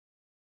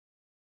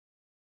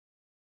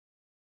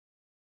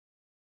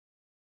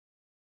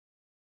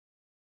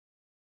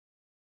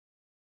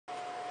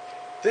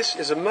This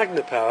is a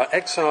Magna-Power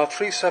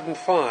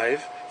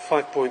XR375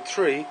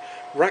 5.3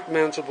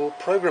 rack-mountable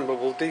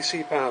programmable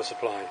DC power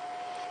supply.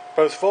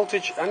 Both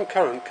voltage and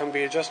current can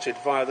be adjusted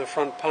via the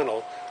front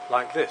panel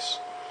like this.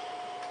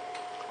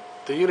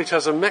 The unit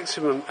has a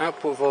maximum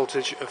output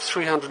voltage of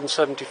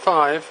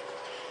 375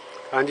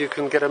 and you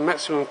can get a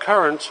maximum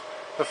current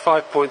of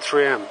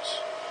 5.3 amps.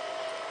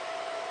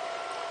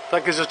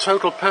 That gives a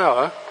total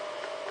power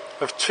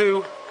of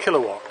 2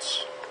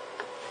 kilowatts.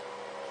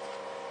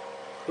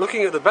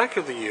 Looking at the back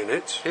of the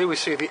unit, here we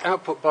see the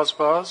output bus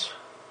bars,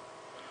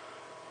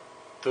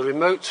 the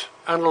remote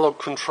analog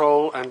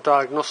control and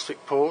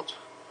diagnostic port,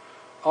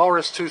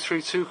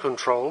 RS-232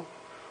 control,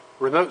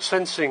 remote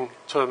sensing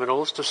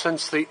terminals to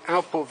sense the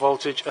output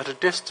voltage at a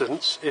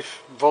distance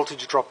if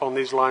voltage drop on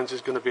these lines is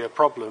going to be a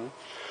problem.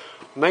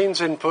 Mains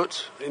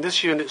input, in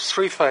this unit is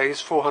 3-phase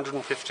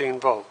 415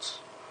 volts.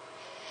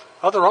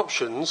 Other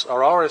options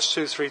are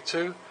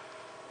RS-232,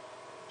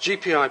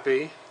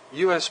 GPIB,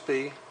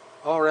 USB,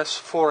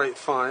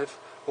 RS-485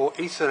 or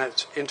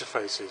Ethernet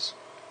interfaces.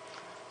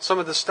 Some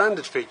of the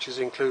standard features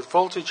include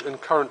voltage and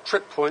current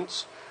trip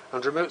points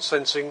and remote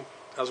sensing,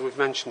 as we've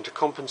mentioned, to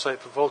compensate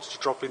for voltage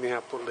drop in the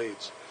output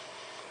leads.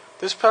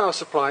 This power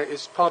supply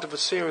is part of a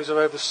series of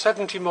over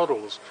 70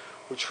 models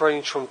which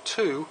range from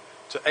 2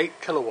 to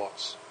 8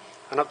 kilowatts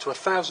and up to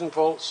 1000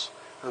 volts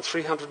and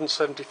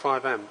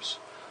 375 amps,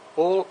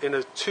 all in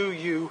a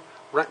 2U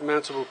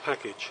rack-mountable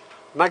package,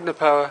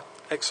 Magna-Power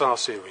XR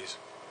series.